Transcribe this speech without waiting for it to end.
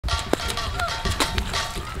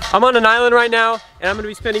I'm on an island right now, and I'm gonna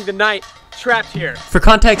be spending the night trapped here. For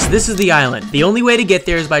context, this is the island. The only way to get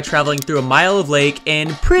there is by traveling through a mile of lake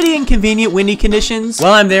and pretty inconvenient windy conditions.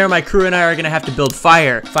 While I'm there, my crew and I are gonna have to build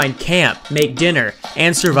fire, find camp, make dinner,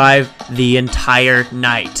 and survive the entire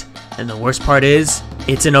night. And the worst part is,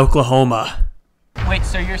 it's in Oklahoma. Wait,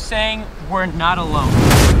 so you're saying we're not alone?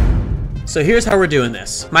 So here's how we're doing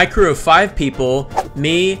this. My crew of 5 people,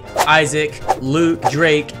 me, Isaac, Luke,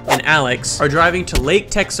 Drake, and Alex, are driving to Lake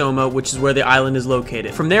Texoma, which is where the island is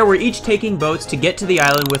located. From there, we're each taking boats to get to the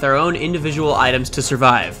island with our own individual items to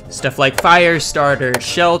survive. Stuff like fire starters,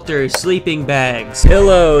 shelter, sleeping bags,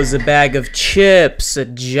 pillows, a bag of chips, a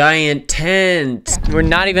giant tent. We're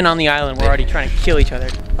not even on the island, we're already trying to kill each other.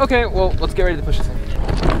 Okay, well, let's get ready to push this in.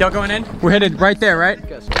 Y'all going in? We're headed right there, right?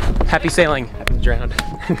 Happy sailing. Happy to drown.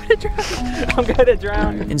 I'm gonna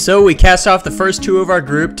drown. And so we cast off the first 2 of our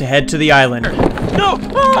group to head to the island. No!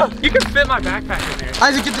 Ah! You can fit my backpack in there.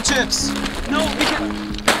 Isaac, get the chips. No, we can.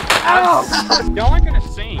 Ow! Y'all aren't gonna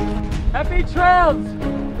sing. Happy trails!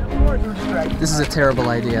 This is a terrible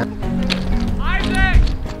idea. Isaac!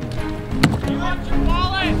 You left your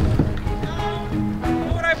wallet! No!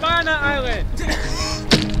 What would I buy on that island?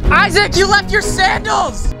 Isaac, you left your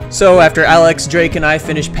sandals! So after Alex, Drake, and I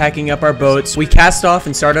finished packing up our boats, we cast off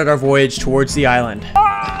and started our voyage towards the island.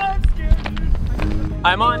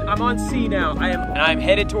 I'm on sea now. I'm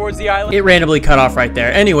headed towards the island. It randomly cut off right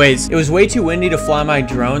there. Anyways, it was way too windy to fly my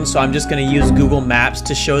drone, so I'm just gonna use Google Maps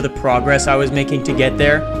to show the progress I was making to get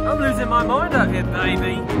there. I'm losing my mind up here,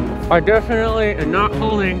 baby. I definitely am not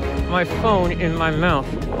holding my phone in my mouth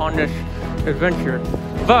on this adventure,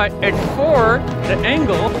 but it's for the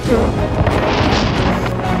angle.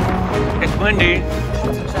 It's windy.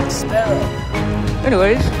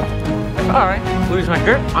 Anyways, alright, lose my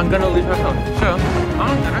grip, I'm gonna lose my phone. So,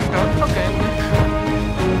 I'm gonna start, okay.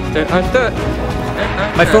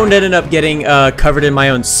 My phone ended up getting covered in my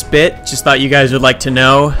own spit. Just thought you guys would like to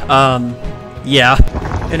know. Yeah.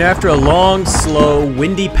 And after a long, slow,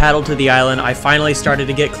 windy paddle to the island, I finally started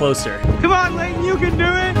to get closer. Come on, Layton, you can do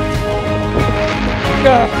it!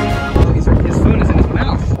 Oh, his phone is in his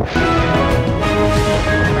mouth.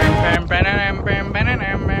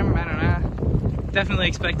 Definitely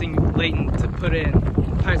expecting Layton to put in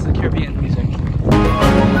Pirates of the Caribbean music.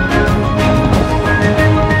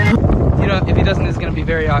 You know, if he doesn't, it's gonna be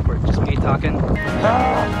very awkward. Just me talking.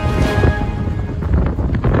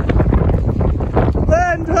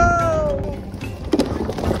 Land ho!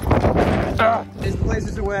 His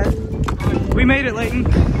blazers are wet. We made it, Layton.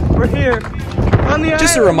 We're here. On the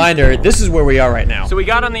Just a reminder, this is where we are right now. So we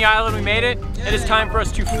got on the island, we made it. It is time for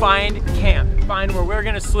us to find camp. Find where we're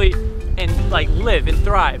gonna sleep and like live and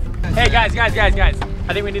thrive. Hey guys. I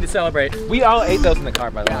think we need to celebrate. We all ate those in the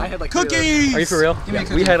car, by the way. I had like cookies. Are you for real?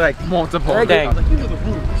 Yeah, we had like multiple. Oh, dang.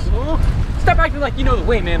 Stop acting like you know the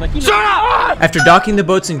way, man. Like you know. Shut up! After docking the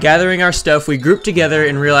boats and gathering our stuff, we grouped together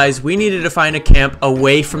and realized we needed to find a camp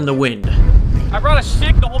away from the wind. I brought a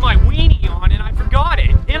stick to hold my weenie on and I forgot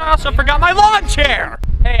it. And I also forgot my lawn chair.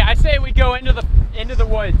 Hey, I say we go into the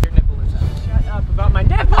woods. Your nipple is out. Shut up about my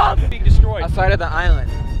nipple being destroyed. Outside of the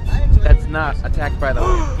island. That's not attacked by the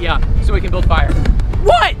wind. Yeah, so we can build fire.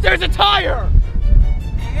 What? There's a tire!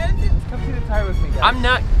 And come see the tire with me, guys. I'm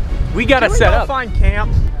not. We gotta set up. Find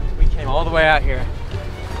camp. We came all the way out here.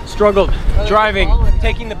 Struggled, driving,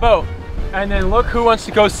 taking the boat. And then look who wants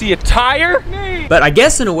to go see a tire? Me! But I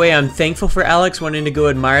guess in a way I'm thankful for Alex wanting to go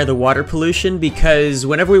admire the water pollution, because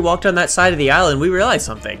whenever we walked on that side of the island, we realized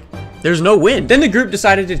something. There's no wind. Then the group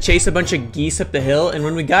decided to chase a bunch of geese up the hill, and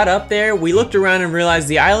when we got up there, we looked around and realized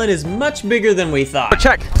the island is much bigger than we thought.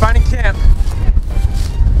 Check, finding camp.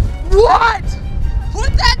 What?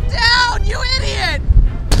 Put that down, you idiot!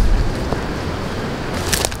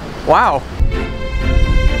 Wow.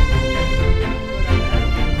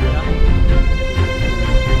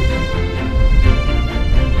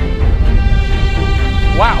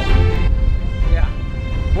 Wow. Yeah.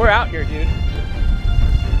 We're out here, dude.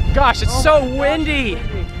 Gosh, it's so windy.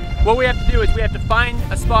 What we have to do is we have to find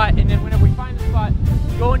a spot, and then whenever we find the spot,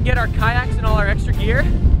 go and get our kayaks and all our extra gear,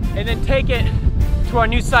 and then take it to our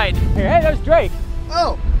new site. Hey, there's Drake.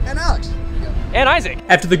 Oh, and Alex. And Isaac.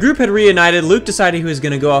 After the group had reunited, Luke decided he was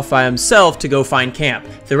going to go off by himself to go find camp.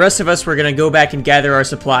 The rest of us were going to go back and gather our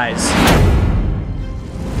supplies.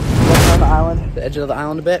 On the island, the edge of the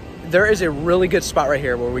island a bit. There is a really good spot right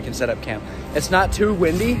here where we can set up camp. It's not too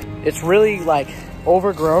windy. It's really like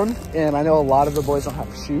overgrown, and I know a lot of the boys don't have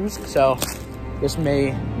shoes, so this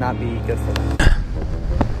may not be good for them.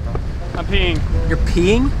 I'm peeing. You're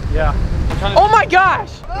peeing? Yeah. Oh my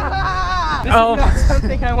gosh! This is not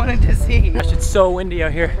something I wanted to see. Gosh, it's so windy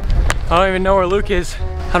out here. I don't even know where Luke is.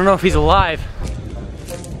 I don't know if he's alive.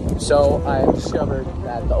 So I discovered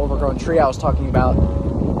that the overgrown tree I was talking about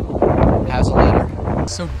has a ladder.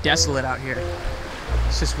 It's so desolate out here.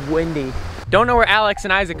 It's just windy. Don't know where Alex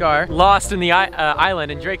and Isaac are. Lost in the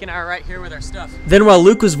island, and Drake and I are right here with our stuff. Then while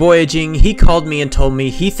Luke was voyaging, he called me and told me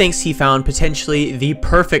he thinks he found potentially the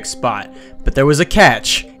perfect spot. But there was a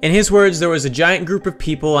catch. In his words, there was a giant group of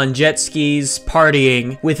people on jet skis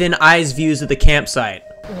partying within eyes views of the campsite.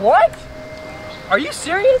 What? Are you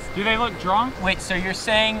serious? Do they look drunk? Wait, so you're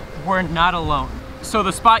saying we're not alone? So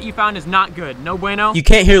the spot you found is not good, no bueno? You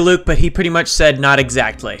can't hear Luke, but he pretty much said not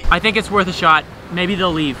exactly. I think it's worth a shot. Maybe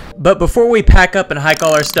they'll leave. But before we pack up and hike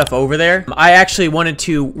all our stuff over there, I actually wanted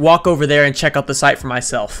to walk over there and check out the site for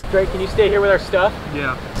myself. Drake, can you stay here with our stuff?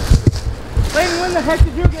 Yeah. Layton, when the heck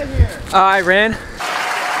did you get here? I ran.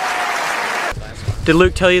 Did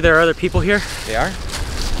Luke tell you there are other people here? They are?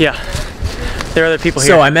 Yeah. There are other people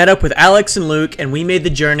here. So I met up with Alex and Luke, and we made the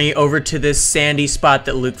journey over to this sandy spot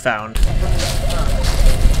that Luke found.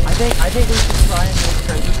 I think we should try and make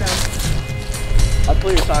friends with them. I'll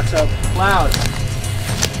pull your socks up. Loud.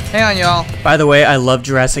 Hang on, y'all. By the way, I love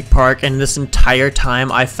Jurassic Park, and this entire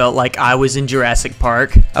time I felt like I was in Jurassic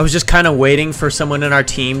Park. I was just kind of waiting for someone in our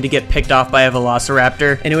team to get picked off by a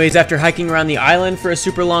velociraptor. Anyways, after hiking around the island for a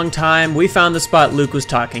super long time, we found the spot Luke was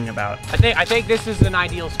talking about. I think this is an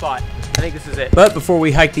ideal spot. I think this is it. But before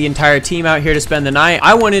we hiked the entire team out here to spend the night,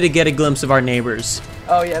 I wanted to get a glimpse of our neighbors.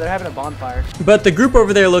 Oh yeah, they're having a bonfire. But the group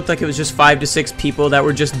over there looked like it was just 5 to 6 people that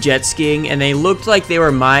were just jet skiing, and they looked like they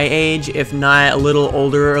were my age, if not a little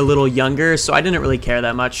older or a little younger, so I didn't really care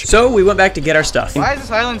that much. So we went back to get our stuff. Why is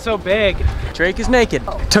this island so big? Drake is naked.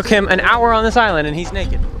 Took him an hour on this island and he's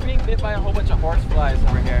naked. We're being bit by a whole bunch of horseflies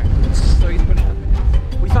over here. So he's putting up.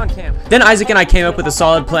 We found camp. Then Isaac and I came up with a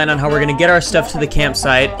solid plan on how we're gonna get our stuff to the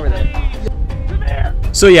campsite.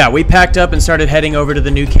 So yeah, we packed up and started heading over to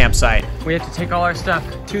the new campsite. We have to take all our stuff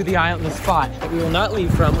to the island, the spot that we will not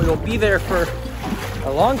leave from. We will be there for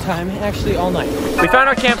a long time, actually all night. We found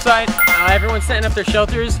our campsite. Everyone's setting up their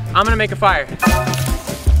shelters. I'm gonna make a fire. Let's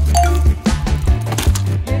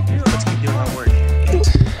keep doing our work.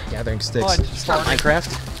 Gathering sticks. It's not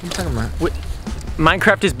Minecraft. What are you talking about?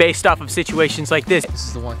 Minecraft is based off of situations like this. This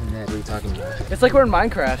is the Walking Dead. What are you talking about? It's like we're in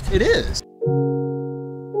Minecraft. It is.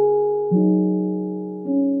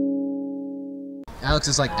 Alex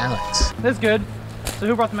is like Alex. That's good. So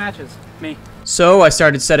who brought the matches? Me. So I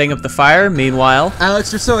started setting up the fire. Meanwhile,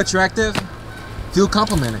 Alex, you're so attractive. Feel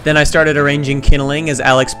complimented. then I started arranging kindling as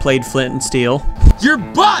Alex played flint and steel. Your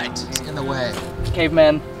butt is in the way.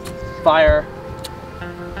 Caveman. Fire.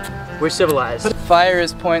 We're civilized. Fire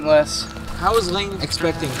is pointless. How is Layton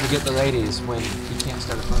expecting to get the ladies when he can't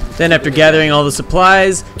start a fire? Then after gathering all the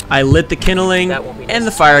supplies, I lit the kindling That won't be and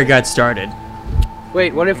the fire got started.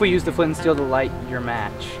 Wait, what if we use the flint and steel to light your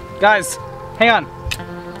match? Guys, hang on.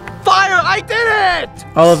 Fire! I did it!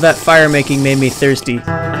 All of that fire making made me thirsty.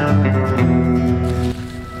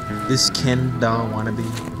 This Ken doll wannabe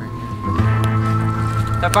right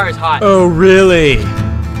here. That fire's hot. Oh really?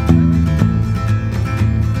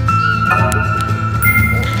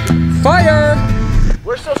 Fire!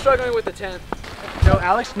 We're still struggling with the tent. No,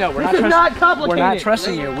 Alex, no, we're not. This is not complicated. We're not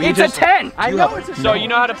trusting you. We It's just, a tent! I know it's a So you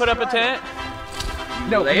know how to put up a tent?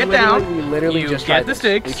 No, Lay it we literally- down. We literally You just get tried the this.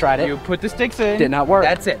 sticks. We tried it. You put the sticks in. Did not work.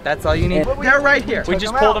 That's it. That's all you need. And- They're right here. We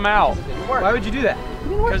just pulled them out. Why would you do that?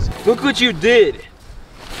 Look what you did.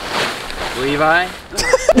 Levi.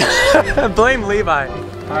 Blame Levi.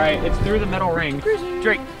 All right, it's through the metal ring.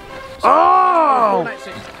 Drake. Oh!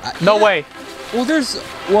 No way.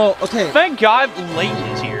 Well, okay. Thank God Layton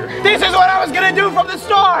is here. This is what I was gonna do from the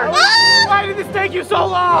start! Why did this take you so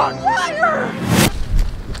long?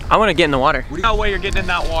 I want to get in the water. No way you're getting in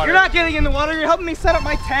that water. You're not getting in the water, you're helping me set up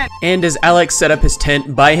my tent. And as Alex set up his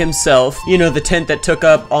tent by himself, you know, the tent that took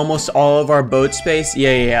up almost all of our boat space?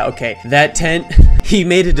 Yeah, okay. That tent, he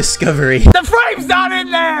made a discovery. The frame's not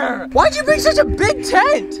in there! Why'd you bring such a big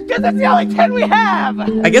tent? Because that's the only tent we have!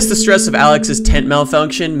 I guess the stress of Alex's tent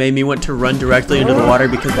malfunction made me want to run directly into the water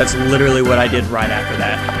because that's literally what I did right after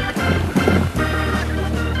that.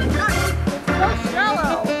 So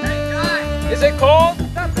shallow! Is it cold?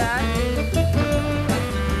 Not bad.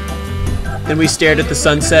 Then we stared at the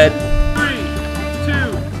sunset. 3, 2,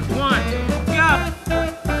 1, go!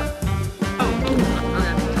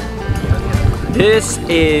 This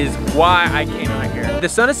is why I came out here. The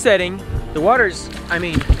sun is setting. The water's, I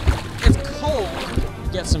mean, it's cold.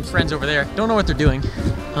 Got some friends over there. Don't know what they're doing.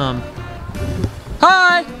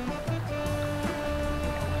 Hi!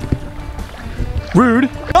 Rude.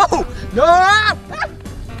 No! No!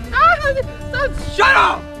 Shut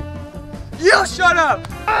up! You shut up!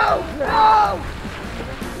 Oh, no!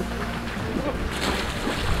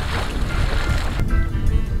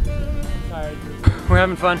 We're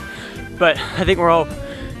having fun, but I think we're all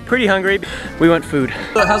pretty hungry. We want food.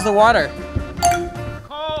 How's the water?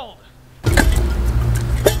 Cold.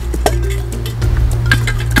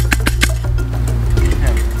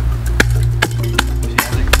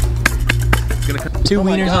 Two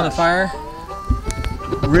wieners on the fire.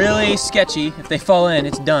 Really sketchy. If they fall in,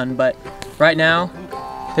 it's done. But right now,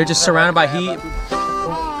 they're just surrounded by heat.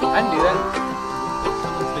 I can do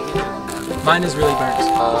that. Mine is really burnt.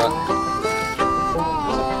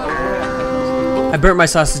 I burnt my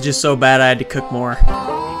sausages so bad I had to cook more. Can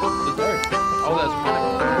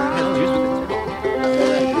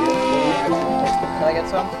I get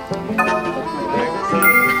some?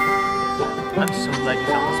 I'm so glad you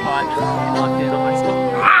found the spot. Locked in on myself.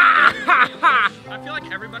 I feel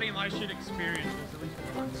like everybody in life should experience this at least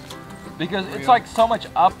once. Because it's like so much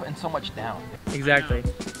up and so much down. Exactly.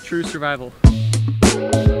 True survival.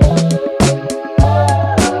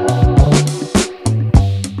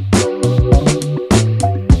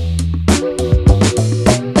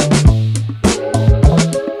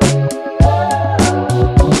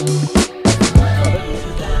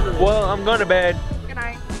 Well, I'm going to bed. Good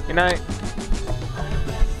night. Good night.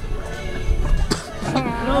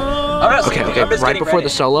 Okay, right before the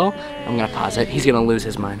solo, I'm gonna pause it. He's gonna lose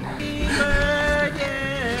his mind.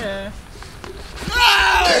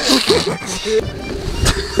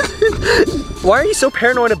 Why are you so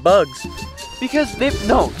paranoid of bugs? Because they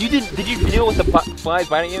you didn't. Did you deal with the flies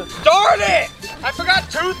biting you? Darn it! I forgot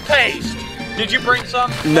toothpaste. Did you bring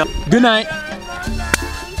some? No. Good night.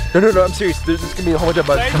 No, I'm serious. There's gonna be a whole bunch of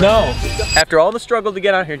bugs. No. After all the struggle to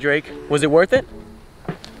get out here, Drake, was it worth it?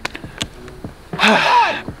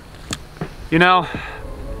 You know,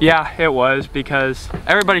 yeah, it was, because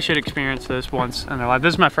everybody should experience this once in their life.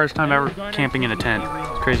 This is my first time ever camping in a tent.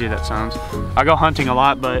 As crazy as that sounds. I go hunting a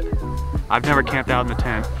lot, but I've never camped out in the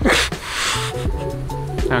tent.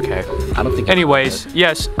 Okay. I don't think. Anyways,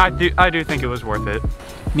 yes, I do think it was worth it.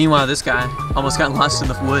 Meanwhile, this guy almost got lost in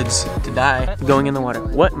the woods to die. Going in the water.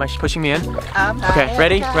 What? Am I pushing me in? Okay,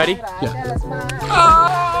 ready? Ready? Yeah.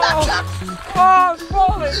 Oh, I'm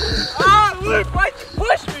falling! Ah, Luke, why'd you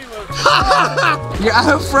push me, Luke? You're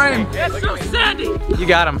out of frame. It's so sandy! You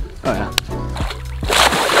got him. Oh yeah.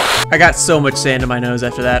 I got so much sand in my nose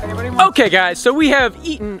after that. Okay, guys, so we have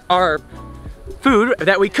eaten our food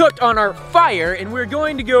that we cooked on our fire, and we're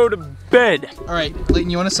going to go to bed. All right, Layton,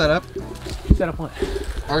 you want to set up? Set up what?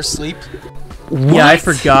 Our sleep. Yeah, I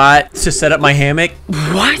forgot to set up my hammock.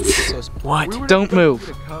 What? What? Don't move.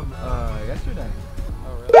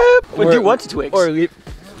 Would you want to Twix? Or leave.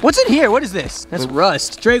 What's in here? What is this? That's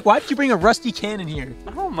rust. Drake, why did you bring a rusty can in here?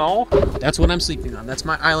 I don't know. That's what I'm sleeping on. That's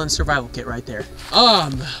my island survival kit right there.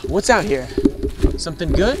 What's out here?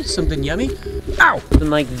 Something good? Something yummy? Ow! Something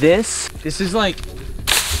like this. This is like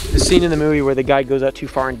the scene in the movie where the guy goes out too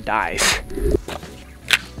far and dies.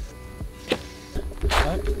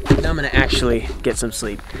 Now I'm gonna actually get some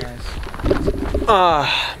sleep.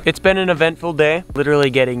 It's been an eventful day. Literally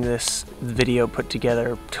getting this video put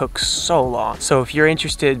together took so long. So if you're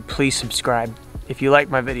interested, please subscribe. If you like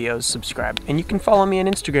my videos, subscribe. And you can follow me on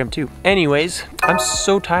Instagram too. Anyways, I'm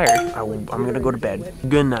so tired. I'm gonna go to bed.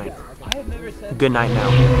 Good night. Good night now.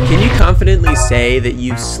 Can you confidently say that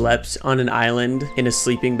you slept on an island in a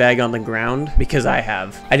sleeping bag on the ground? Because I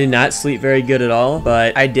have. I did not sleep very good at all,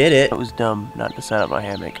 but I did it. It was dumb not to set up my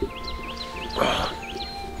hammock.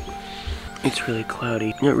 It's really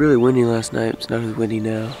cloudy. Not really windy last night. It's not as windy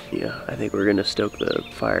now. Yeah, I think we're gonna stoke the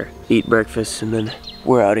fire, eat breakfast, and then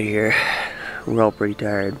we're out of here. We're all pretty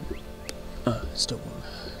tired. Still warm.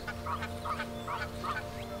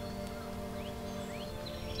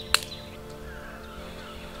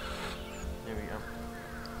 There we go.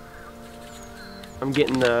 I'm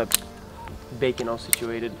getting the bacon all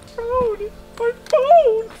situated.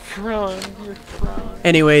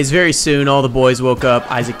 Anyways, very soon all the boys woke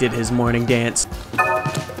up. Isaac did his morning dance.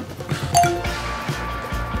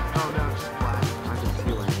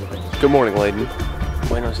 Good morning, lady.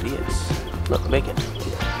 Buenos dias. Look, bacon.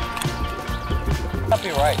 That'll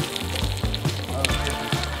be right.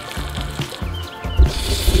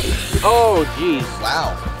 Oh, jeez.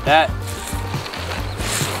 Wow. That's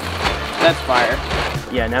fire.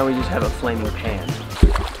 Yeah, now we just have a flaming pan.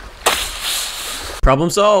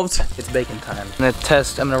 Problem solved. It's bacon time. I'm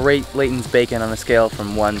gonna rate Layton's bacon on a scale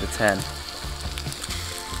from 1 to 10.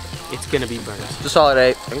 It's gonna be burnt. It's a solid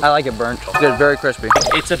 8. I like it burnt. It's good, very crispy.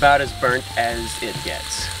 It's about as burnt as it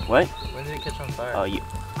gets. What? When did it catch on fire? Oh, you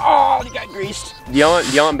got greased. Do y'all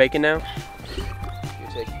want bacon now? You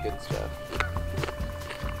take good stuff.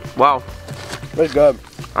 Wow. It's good.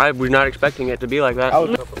 I was not expecting it to be like that.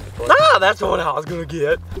 That's the one I was gonna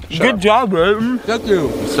get. Good job, bro. Thank you.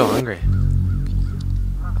 I'm so hungry.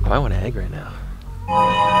 Oh, I want an egg right now. I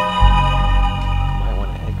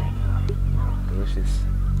want an egg right now. Delicious.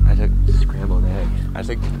 I took scrambled egg. I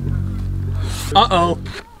took. Uh-oh.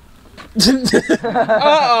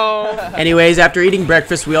 Uh-oh. Anyways, after eating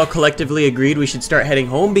breakfast, we all collectively agreed we should start heading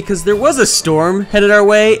home because there was a storm headed our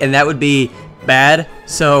way, and that would be bad.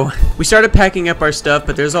 So we started packing up our stuff,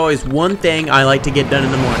 but there's always one thing I like to get done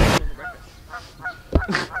in the morning.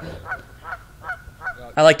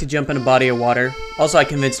 I like to jump in a body of water. Also, I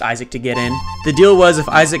convinced Isaac to get in. The deal was if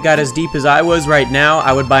Isaac got as deep as I was right now,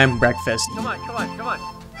 I would buy him breakfast. Come on, come on, come on,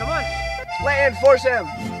 come on. Land, force him.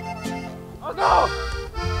 Oh no!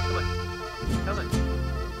 Come on, come on.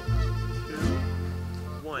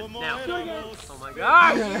 2, 1, now. Oh my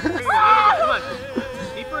gosh! Here you go, come on.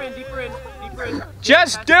 Deeper in, deeper in, deeper in.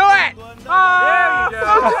 Just do it! There you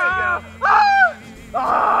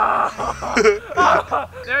go.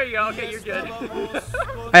 There you go. Okay, you're good.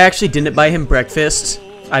 I actually didn't buy him breakfast.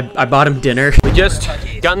 I bought him dinner. We just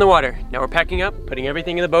got in the water. Now we're packing up, putting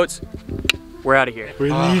everything in the boats. We're out of here.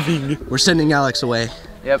 We're leaving. We're sending Alex away.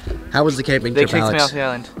 Yep. How was the camping They trip, kicked me Alex? off the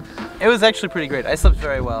island. It was actually pretty great. I slept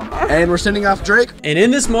very well. And we're sending off Drake. And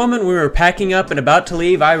in this moment, we were packing up and about to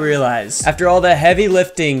leave, I realized, after all the heavy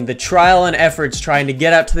lifting, the trial and efforts trying to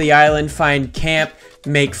get out to the island, find camp,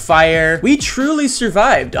 make fire, we truly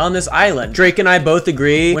survived on this island. Drake and I both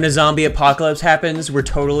agree when a zombie apocalypse happens, we're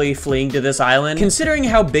totally fleeing to this island. Considering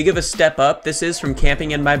how big of a step up this is from camping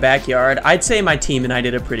in my backyard, I'd say my team and I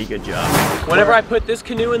did a pretty good job. Whenever I put this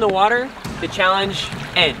canoe in the water, the challenge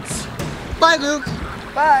ends. Bye, Luke.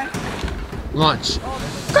 Bye. Launch. Go,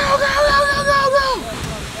 go, go, go, go, go.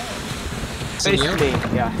 Basically,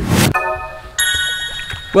 yeah.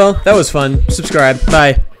 Well, that was fun. Subscribe.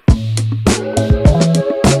 Bye.